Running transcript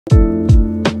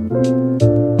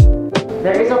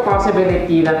there is a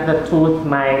possibility that the tooth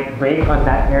might break on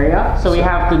that area. So we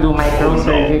have to do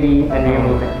microsurgery and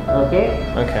remove it, okay?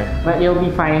 Okay. But you'll be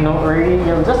fine, don't worry.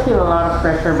 You'll just feel a lot of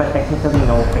pressure, but technically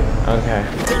no pain. Okay.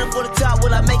 For the top,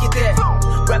 will I make it there?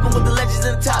 Rapping with the legends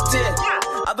in the top 10.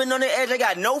 I've been on the edge, I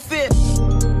got no fear.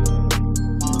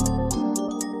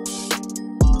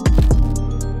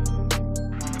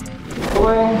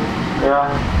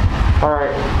 Yeah.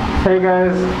 Alright. Hey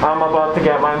guys, I'm about to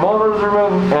get my molars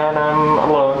removed and I'm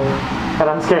alone. And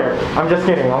I'm scared. I'm just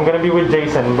kidding. I'm gonna be with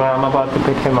Jason, but I'm about to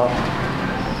pick him up.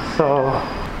 So,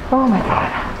 oh my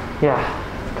god.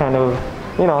 Yeah, it's kind of,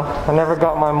 you know, I never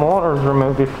got my molars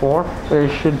removed before. There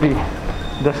should be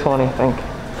this one, I think.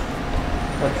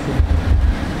 Let's see.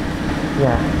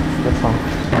 Yeah, it's this one.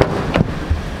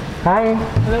 Hi.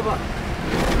 Hello po.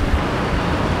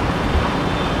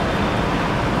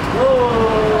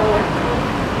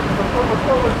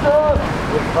 What's up?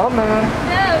 What's up, man?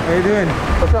 Yeah. How you doing?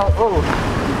 What's up? Oh.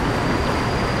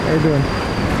 How you doing?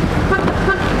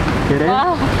 Get in?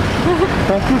 Wow.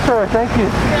 Thank you, sir. Thank you.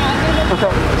 What's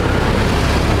up?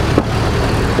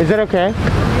 Is it okay?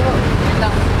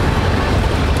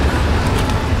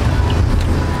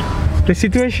 The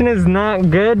situation is not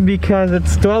good because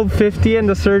it's 12:50 and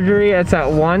the surgery it's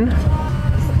at 1.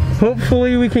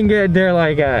 Hopefully we can get there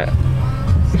like at,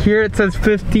 here it says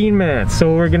 15 minutes,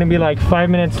 so we're gonna be like 5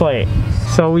 minutes late.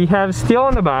 So we have Steel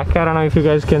on the back. I don't know if you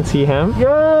guys can see him.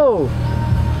 Yo!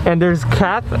 And there's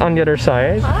Kat on the other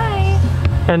side. Hi.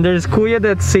 And there's Kuya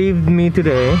that saved me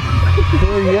today.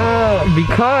 Yeah,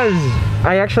 because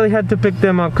I actually had to pick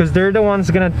them up because they're the ones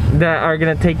that are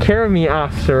gonna take care of me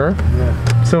after.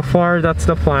 Yeah. So far, that's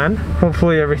the plan.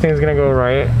 Hopefully everything's gonna go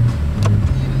right.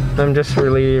 I'm just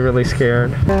really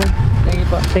scared. Thank you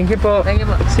po. Thank you po. Thank you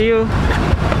po. See you.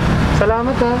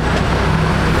 Salamat ha.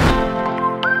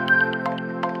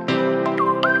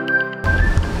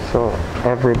 So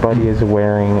everybody is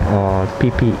wearing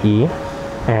PPE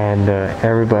and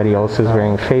everybody also is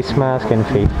wearing face mask and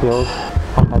face shields.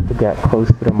 I had to get close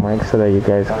to the mic so that you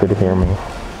guys could hear me.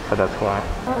 So that's why.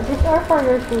 These are for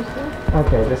your shoes.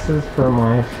 Okay, this is for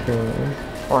my shoes.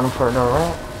 One for the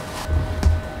right.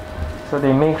 So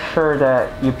they make sure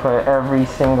that you put every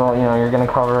single, you know, you're gonna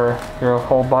cover your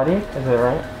whole body. Is it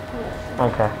right? Yes.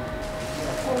 Okay.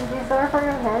 And these are for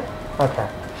your head. Okay.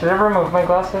 Should I remove my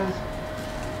glasses?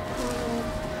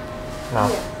 No.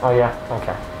 Yes. Oh yeah.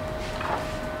 Okay.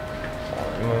 So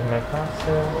remove my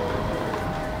glasses.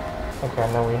 Okay,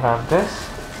 and then we have this.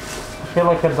 I feel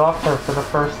like a doctor for the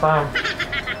first time.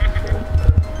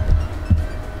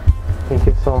 Thank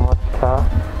you so much, Kat.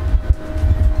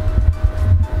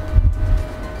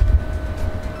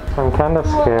 I'm kind of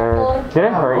scared. Did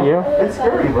it hurt you? It's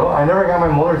scary, bro. I never got my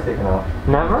molars taken out.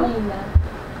 Never?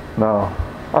 No.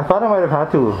 I thought I might have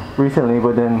had to recently,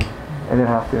 but then I didn't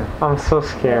have to. I'm so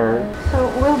scared. So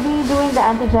we'll be doing the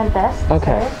antigen test.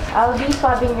 Okay. First. I'll be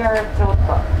swabbing your throat.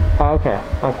 Oh, okay,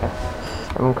 okay.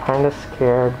 I'm kind of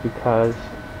scared because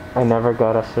I never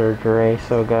got a surgery.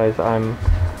 So guys,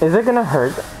 is it gonna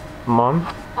hurt, Mom?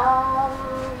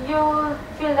 You'll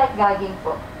feel like gagging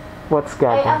po. What's I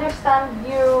gagging? understand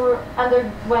you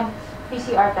underwent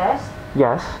PCR test.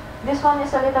 Yes. This one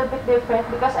is a little bit different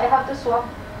because I have to swab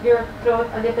your throat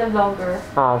a little longer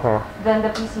Oh, okay. than the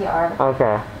PCR.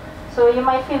 Okay. So you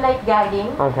might feel like gagging.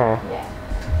 Okay. Yeah.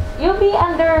 You'll be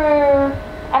under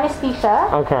anesthesia.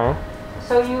 Okay.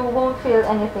 So you won't feel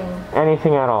anything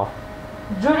Anything at all?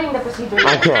 during the procedure.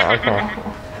 Okay, okay.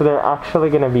 So they're actually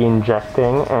gonna be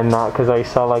injecting and not, because I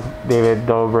saw like David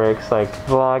Dobrik's like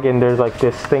vlog and there's like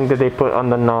this thing that they put on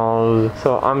the nose.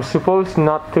 So I'm supposed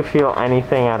not to feel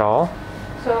anything at all.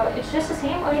 So it's just the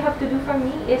same. All you have to do for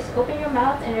me is open your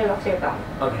mouth and relax your tongue.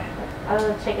 Okay.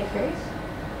 I'll check it first.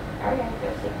 Alright,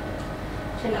 perfect.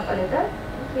 Chin up a little.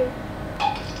 Thank you.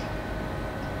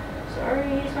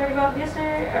 Sorry about this,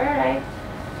 sir. Alright.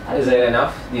 Is it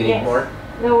enough? Do you need Yes. more?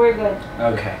 No, we're good.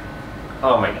 Okay.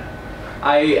 Oh my god.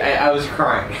 I was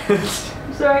crying.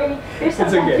 I'm sorry. There's some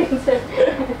It's okay. things that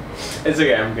It's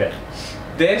okay, I'm good.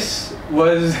 This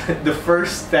was the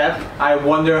first step. I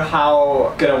wonder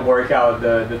how gonna work out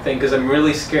the thing because I'm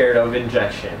really scared of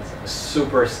injections.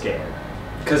 Super scared.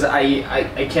 Because I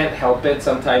can't help it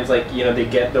sometimes, like, you know, they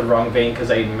get the wrong vein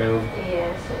because I moved.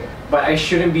 Yes, sir. But I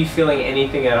shouldn't be feeling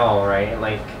anything at all, right?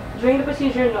 Like. During the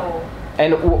procedure, no.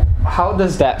 And how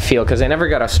does that feel? Because I never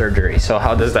got a surgery, so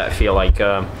how does that feel? Like,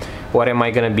 what am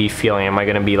I gonna be feeling? Am I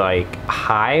gonna be like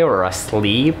high or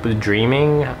asleep,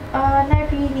 dreaming?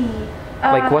 Not really.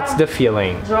 Like, what's the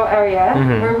feeling? Jaw area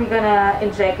where we're gonna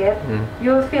inject it.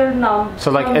 You'll feel numb.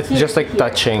 So like from it's here just to like here.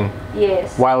 touching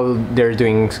Yes. while they're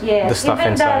doing Yes. the stuff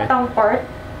Even inside. the tongue part,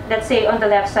 let's say on the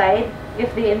left side,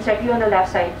 if they inject you on the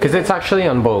left side. Because it's actually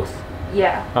on both.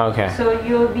 Yeah. Okay. So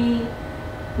you'll be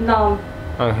numb.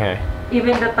 Okay.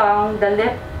 Even the tongue, the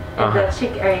lip, and the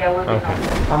cheek area will be Okay.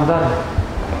 numb. I'm done.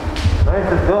 Nice,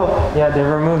 let's go. Yeah, they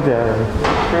removed it already.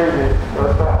 Crazy.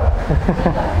 What's that?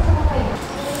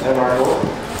 Hey, Marco.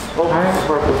 Oh,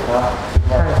 perfect. Hi.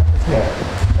 Yeah.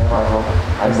 Hey, Marco.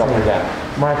 I'm Dr. Dan.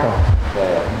 Michael.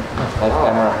 Yeah. Nice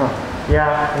camera.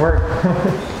 Yeah, work.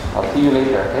 I'll see you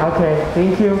later, okay? Okay,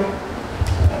 thank you.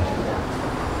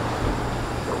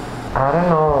 I don't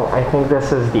know, I think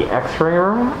this is the x-ray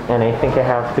room, and I think I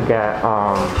have to get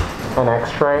an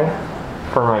x-ray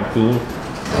for my teeth,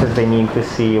 because they need to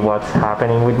see what's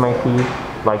happening with my teeth,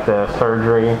 like the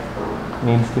surgery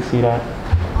needs to see that.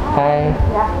 Hi.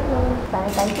 Yeah.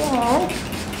 Thank you, man.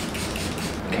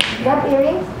 You have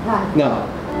earrings? None. No.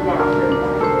 No.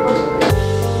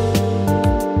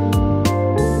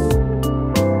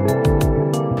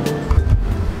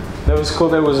 That was cool,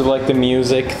 that was like the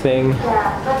music thing.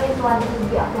 Yeah, but this one should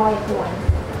be a quiet one.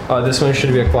 Oh, this one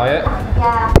should be a quiet?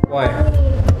 Yeah. Why?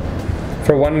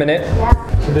 For 1 minute? Yeah.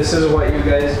 So this is what you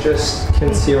guys just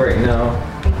can see right now.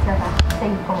 Picture ka.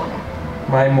 Save ko muna.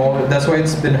 My molar, that's why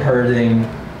it's been hurting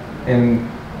and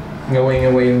going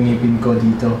away yung ngipin ko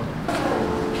dito.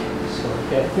 So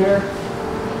get here.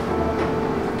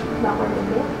 Backward a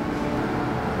bit.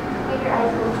 Keep your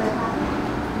eyes open.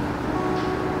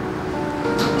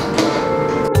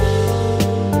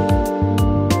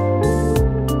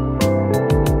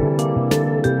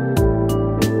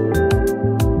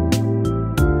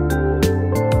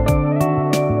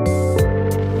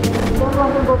 Don't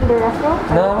want to go to the restroom?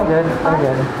 No, I'm good. I'm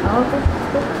good. Okay.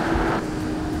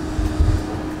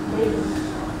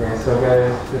 Okay, so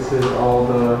guys, this is all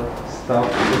the stuff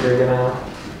that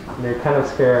they're kind of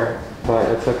scared, but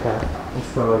it's okay. It's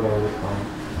still gonna be fine.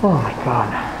 Oh my god.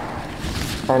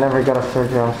 I never got a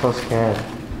surgery, I'm so scared.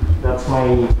 That's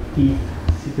my teeth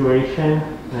situation,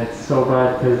 and it's so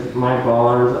bad because my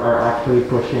molars are actually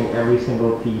pushing every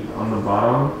single teeth on the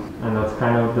bottom, and that's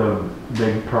kind of the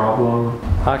big problem.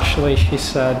 Actually, she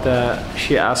said that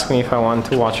she asked me if I want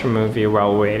to watch a movie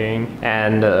while waiting,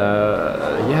 and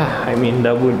yeah, I mean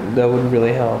that would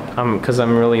really help. Because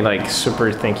I'm really like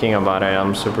super thinking about it.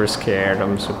 I'm super scared.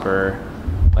 I'm super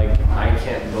like I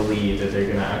can't believe that they're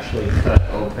gonna actually cut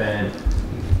open.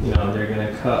 You know, they're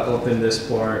gonna cut open this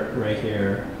part right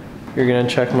here. You're gonna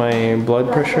check my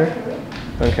blood pressure?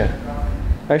 Okay.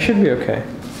 I should be okay.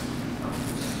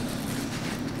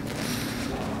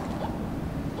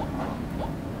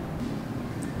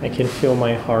 I can feel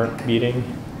my heart beating.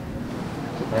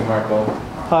 Hey, Marco.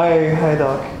 Hi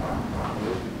doc.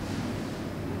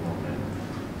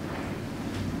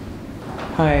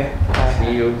 Hi.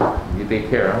 See you. You take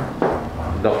care,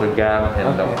 huh? Dr. Gab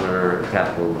and Okay. Dr.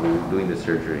 Kat will be doing the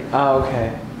surgery. Oh,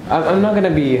 okay. I'm not gonna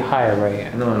be high,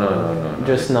 right? No.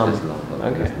 Just numb. Just numb.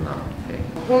 Okay. Just numb. Okay.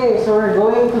 Okay, so we're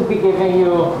going to be giving you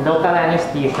local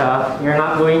anesthesia. You're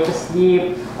not going to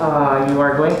sleep. You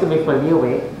are going to be fully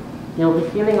awake. You'll be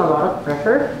feeling a lot of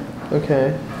pressure.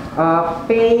 Okay.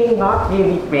 Pain, not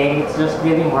really pain. It's just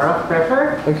really more of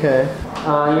pressure. Okay.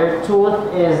 Your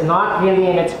tooth is not really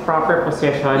in its proper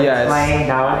position. Yeah, it's lying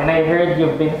down. And I heard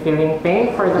you've been feeling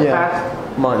pain for the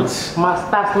past months.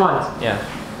 past months. Yeah.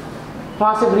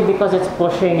 Possibly because it's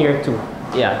pushing your tooth.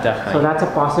 Yeah, definitely. So that's a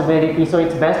possibility. So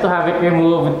it's best to have it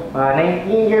removed.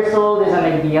 19 years old is an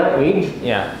ideal age.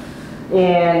 Yeah.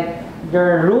 And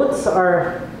your roots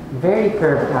are very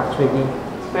curved actually.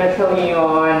 Especially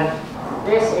on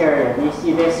this area. Do you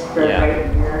see this curve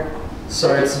right here?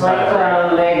 So it's like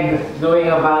bad. a leg doing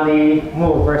a ballet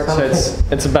move or So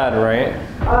something. it's bad, right?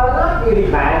 Not really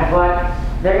bad, but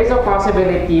there is a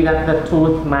possibility that the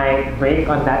tooth might break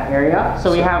on that area.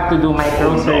 So we have to do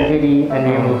microsurgery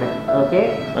and remove it,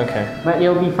 okay? Okay. But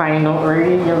you'll be fine, don't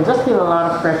worry. You'll just feel a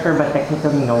lot of pressure, but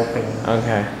technically no pain.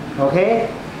 Okay. Okay?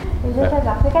 You just said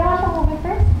that. We can watch a movie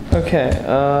first? Okay.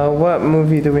 What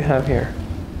movie do we have here?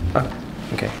 Oh,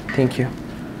 okay. Thank you.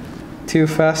 Too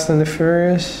Fast and the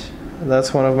Furious.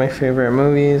 That's one of my favorite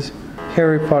movies.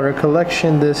 Harry Potter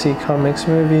collection, DC Comics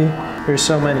movie. There's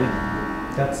so many.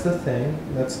 That's the thing.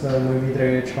 That's the movie that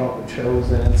I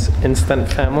chose, and it's Instant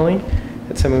Family.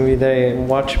 It's a movie that I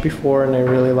watched before and I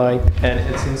really liked, and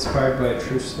it's inspired by a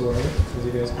true story, as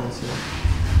you guys can see.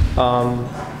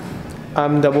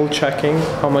 I'm double checking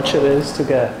how much it is to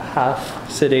get half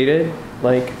sedated,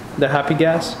 like the happy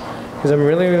gas, because I'm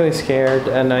really scared,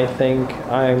 and I think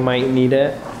I might need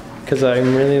it. Because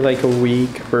I'm really like a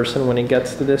weak person when it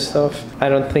gets to this stuff. I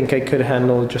don't think I could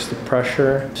handle just the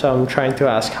pressure. So I'm trying to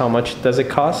ask how much does it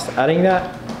cost adding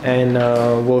that, and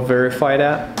we'll verify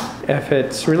that If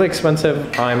it's really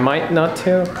expensive, I might not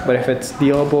to, but if it's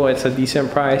dealable, it's a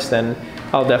decent price, then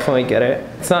I'll definitely get it.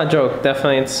 It's not a joke,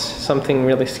 definitely it's something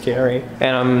really scary.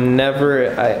 And I'm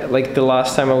never, like the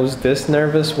last time I was this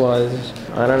nervous was,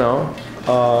 I don't know,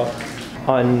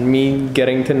 on me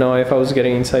getting to know if I was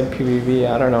getting inside PVV,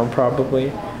 I don't know,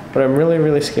 probably. But I'm really,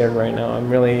 really scared right now. I'm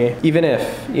really, even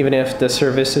if the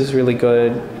service is really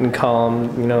good and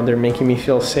calm, you know, they're making me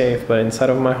feel safe, but inside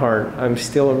of my heart, I'm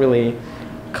still really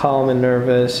calm and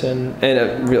nervous and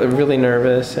really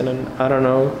nervous, and I don't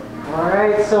know.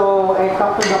 Alright, so I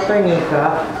talked to Dr.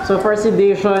 Nika. So for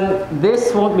sedation,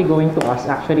 this won't be going to us.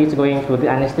 Actually, it's going to the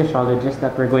anesthesiologist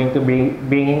that we're going to be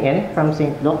bringing in from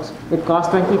St. Luke's. It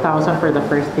costs 20,000 for the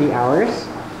first 3 hours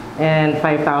and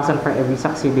 5,000 for every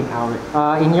succeeding hour.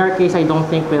 In your case, I don't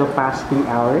think we'll pass 3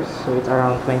 hours, so it's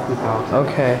around 20,000.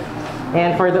 Okay.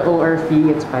 And for the OR fee,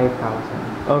 it's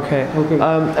 5,000. Okay. Okay.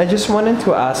 I just wanted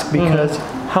to ask because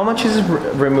how much is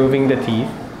removing the teeth?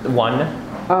 One?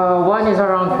 One is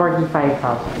around 45,000.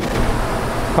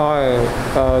 Hi,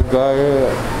 guy.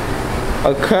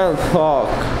 I can't talk,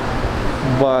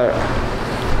 but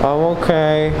I'm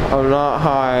okay. I'm not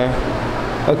high.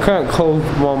 I can't close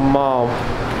my mouth.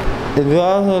 It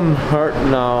doesn't hurt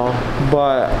now,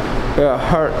 but it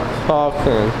hurts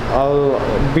talking. I'll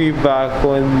be back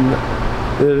when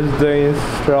there's the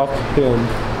instructions.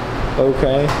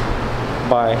 Okay?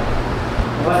 Bye.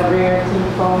 Want to bring your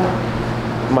teeth home?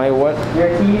 My what? Your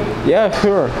teeth? Yeah,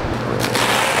 sure.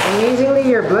 Amazingly,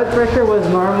 your blood pressure was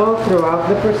normal throughout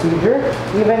the procedure,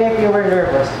 even if you were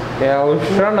nervous. Yeah, I was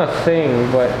trying to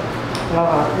sing, but...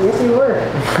 Yes, you were.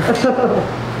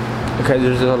 Okay,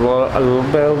 there's a little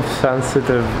bit of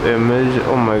sensitive image.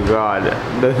 Oh my god,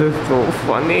 this is so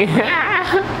funny.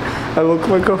 I look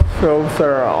like a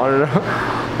filter on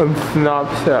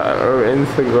Snapchat or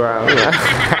Instagram.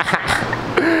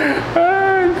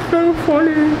 It's so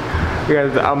funny.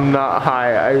 Because I'm not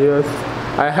high.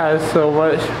 I had so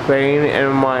much pain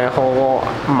in my whole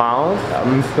mouth.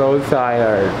 I'm so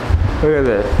tired. Look at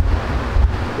this.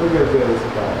 Look at this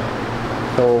guy.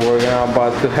 So we're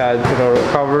about to head to the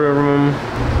recovery room.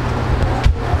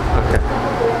 Okay.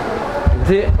 Is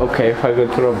it okay if I go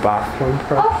to the bathroom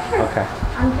first? Oh, sure. Okay.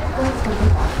 I'm just going to do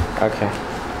that. Okay.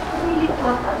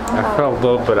 I felt a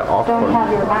little bit awkward. Don't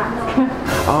have your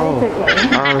mask. Oh, It's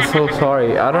okay. I'm so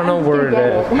sorry. I don't know where it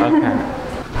is. Okay.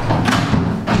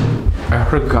 I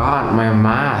forgot my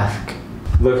mask.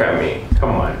 Look at me.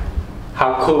 Come on.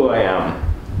 How cool I am.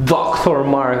 Dr.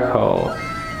 Marco.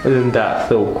 Isn't that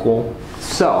so cool?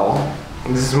 So,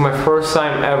 this is my first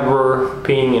time ever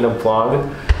being in a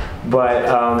vlog. But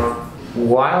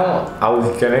while I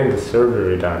was getting the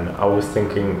surgery done, I was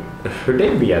thinking, should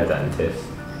I be a dentist?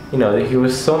 You know, he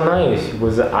was so nice. He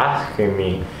was asking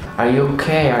me, are you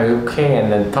okay? Are you okay? And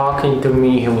then talking to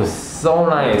me, he was so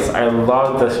nice. I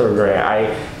loved the surgery.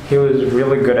 He was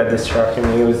really good at distracting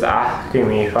me. He was asking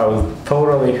me if I was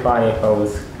totally fine, if I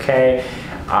was okay.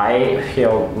 I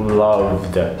feel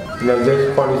loved. You know,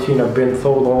 this quarantine I've been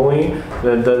so lonely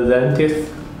that the dentist,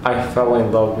 I fell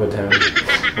in love with him.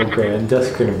 Okay, I'm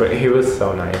just kidding, but he was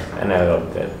so nice and I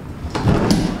loved it.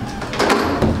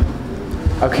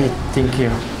 Okay, thank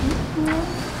you.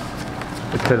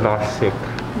 It's elastic.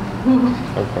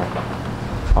 Okay.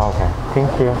 Okay,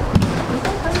 thank you.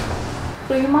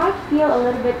 So you might feel a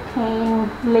little bit pain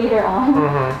later on.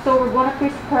 So we're going to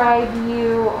prescribe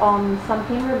you some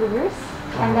pain relievers,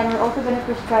 and then we're also going to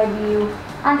prescribe you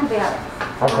antibiotics.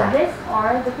 So these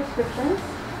are the prescriptions.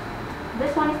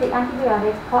 This one is the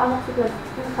antibiotic, Amoxicillin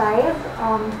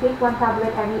 65. Take 1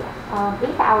 tablet every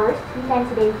 8 hours, 3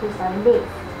 times a day for 7 days.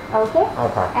 Okay?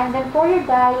 Okay. And then for your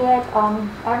diet,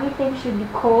 everything should be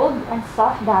cold and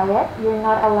soft diet. You're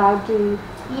not allowed to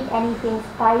eat anything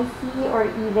spicy or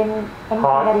even anything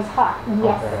that is hot.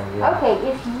 Yes. Okay, yeah. Okay,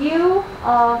 if you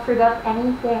forgot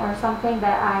anything or something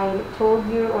that I told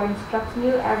you or instruct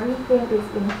you, everything is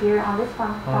in here on this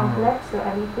pamphlet. So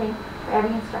everything,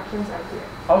 every instructions are here.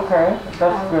 Okay,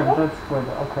 that's good. That's good.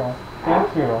 Okay.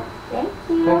 Thank you. Thank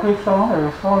you. Thank you so much.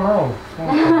 You're so nice.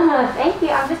 Thank you. Thank you.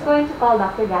 I'm just going to call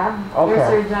Dr. Gab, your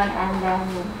surgeon, and then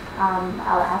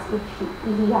I'll ask if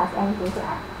he has anything to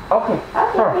add. Okay.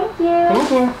 Okay, sure. thank you. Thank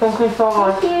you. Thank you so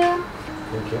much. Thank you.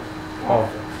 Thank you. Oh,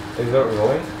 is it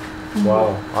really?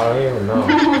 Wow. I don't even know.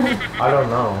 I don't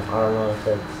know. I don't know if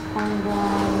it's... And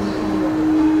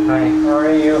then... Hi. How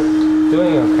are you?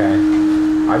 Doing okay.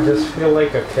 I just feel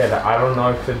like a kid. I don't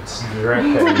know if it's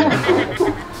dripping.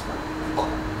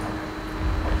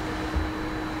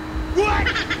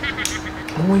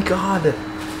 Oh my god!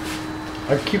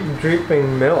 I keep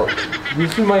dripping milk.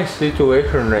 This is my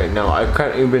situation right now. I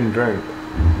can't even drink.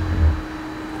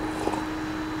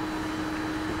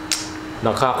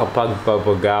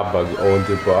 nakakapagpapagabag. Oh,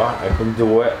 diba? I can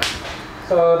do it.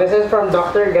 So this is from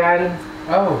Dr. Gan.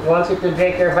 Oh. He wants you to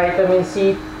drink your vitamin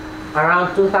C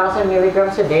around 2,000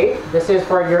 milligrams a day. This is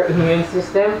for your immune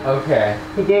system. Okay.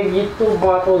 He gave you 2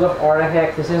 bottles of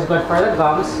Orahex. This is good for the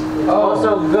gums. It's Oh.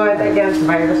 also good against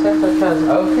viruses such as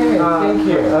Okay, thank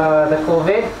you. the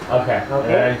COVID. Okay.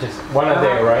 Okay. Just one a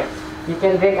day, right? You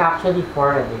can drink actually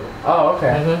 4 a day. Oh,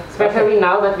 okay. Especially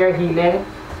now that you're healing.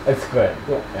 It's good.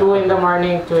 Yeah. 2 in the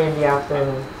morning, 2 in the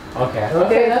afternoon. Okay.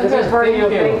 Okay, that's this good. is for you.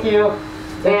 Thank you.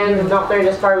 And you. Dr.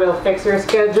 Jasper will fix your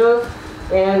schedule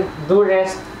and do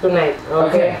rest tonight.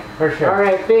 Okay. For sure.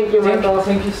 Alright, thank you, Michael.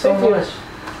 Thank you so much.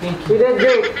 Thank You did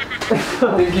great.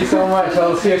 Thank you so much.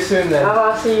 I'll see you soon then.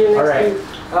 I'll see you next Alright. week.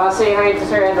 Say hi to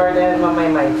Sir Edward and Mamay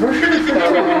Mai. For sure. So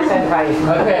we're gonna send hi.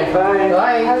 Okay. Bye.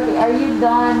 Bye. Okay, are you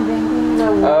done drinking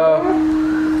the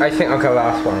water? I think, okay,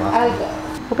 last one. Okay.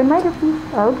 Open wider, please.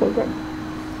 Okay, good.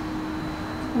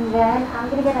 And then I'm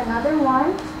gonna get another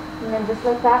one. And then just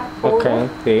like that, fold Okay,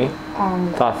 it. see? And,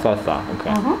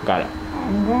 Okay, got it.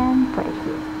 and then put it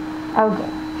here. Okay.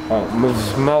 Oh, it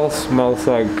smells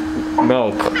like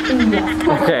milk. Yes.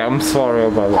 Okay, I'm sorry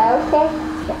about that. Okay.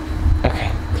 Yeah. Okay,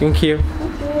 thank you.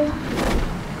 Thank you.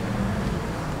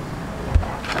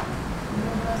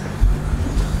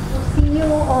 See you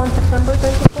on September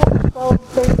 24th,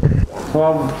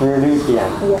 12:30 p.m.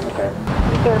 12:30 p.m. Yes, sir.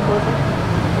 Be careful.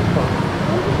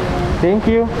 Thank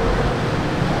you.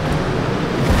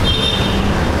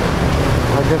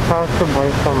 I just have to buy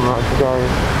some nuts,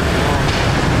 guys.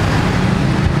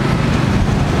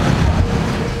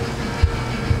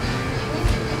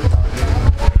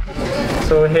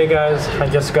 So hey guys, I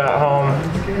just got home.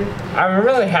 I'm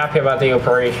really happy about the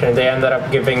operation. They ended up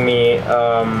giving me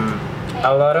a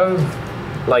lot of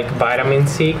like vitamin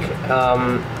C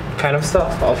kind of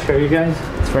stuff. I'll show you guys.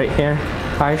 It's right here.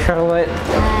 Hi Charlotte.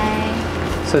 Bye.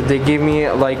 So they give me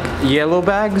like yellow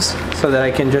bags so that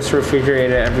I can just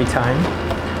refrigerate it every time.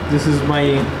 This is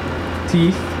my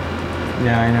teeth.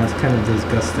 Yeah, I know, it's kind of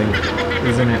disgusting,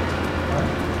 isn't it?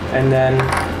 And then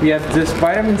we have this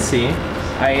vitamin C.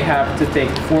 I have to take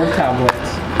 4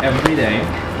 tablets every day.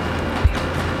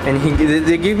 And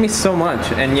they give me so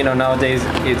much, and you know, nowadays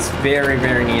it's very,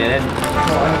 very needed.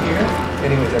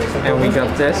 And we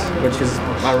got this, which is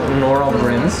our oral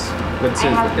rinse, which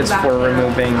is it's for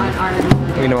removing,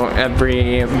 you know,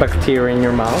 every bacteria in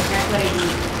your mouth.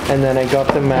 And then I got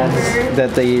the meds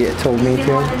that they told me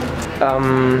to.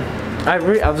 I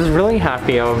was really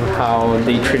happy of how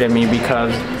they treated me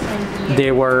because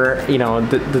they were, you know,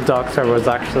 the doctor was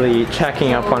actually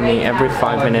checking up on me every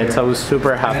 5 minutes. I was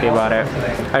super happy about it.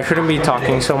 I shouldn't be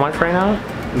talking so much right now,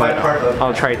 but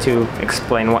I'll try to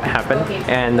explain what happened.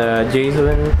 And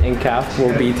Jason and Kath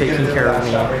will be taking care of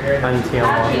me until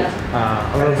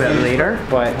a little bit later.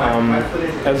 But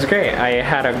it was great. I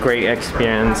had a great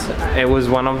experience. It was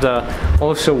one of the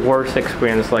also worst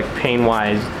experience, like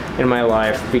pain-wise, in my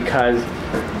life because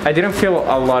I didn't feel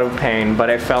a lot of pain, but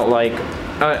I felt like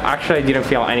actually I didn't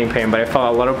feel any pain, but I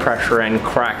felt a lot of pressure and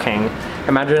cracking.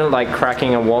 Imagine like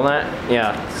cracking a walnut.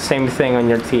 Yeah, same thing on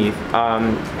your teeth.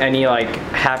 Any like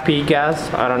happy gas,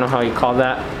 I don't know how you call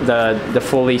that, the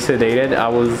fully sedated,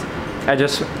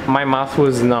 my mouth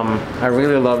was numb. I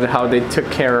really loved how they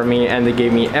took care of me and they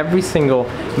gave me every single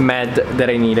med that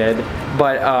I needed.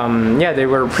 But yeah, they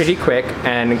were pretty quick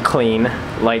and clean.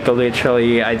 Like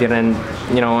literally I didn't,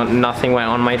 you know, nothing went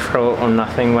on my throat or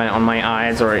nothing went on my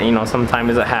eyes, or you know,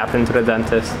 sometimes it happened to the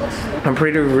dentist. I'm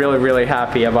really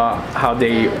happy about how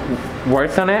they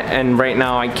worked on it, and right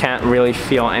now I can't really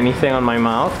feel anything on my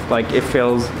mouth. Like it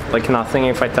feels like nothing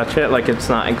if I touch it, like it's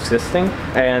not existing.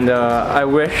 And I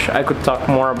wish I could talk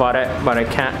more about it, but I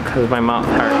can't because my mouth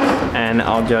hurts. And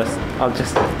I'll just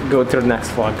go to the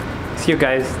next vlog. See you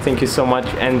guys, thank you so much,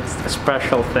 and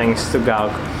special thanks to Gallo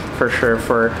for sure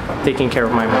for taking care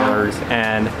of my molars.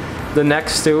 And the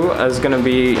next 2 is gonna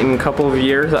be in a couple of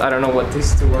years. I don't know what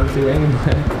these 2 are doing,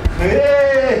 but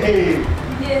hey!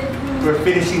 We're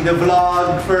finishing the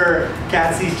vlog for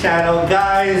Cassie's channel,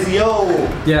 guys. Yo!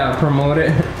 yeah, promote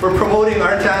it. We're promoting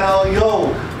our channel,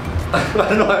 yo! I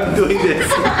don't know why I'm doing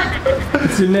this.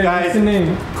 What's your name? Guys, What's your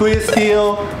name? Kuya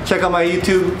Steel, check out my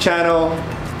YouTube channel.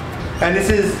 And this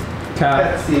is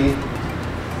Patsy.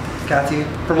 Kathy,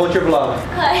 promote your vlog.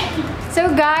 Hi.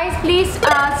 So guys, please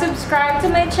subscribe to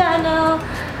my channel.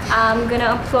 I'm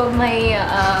gonna upload my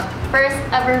first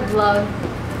ever vlog.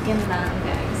 Yun lang,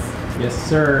 guys. Yes,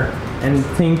 sir. And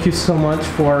thank you so much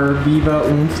for Viva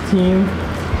Oomph team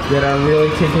that are really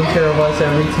taking care of us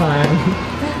every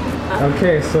time.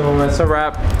 Okay, so that's a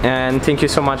wrap. And thank you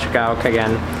so much, Gallo,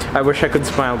 again. I wish I could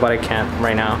smile, but I can't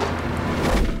right now.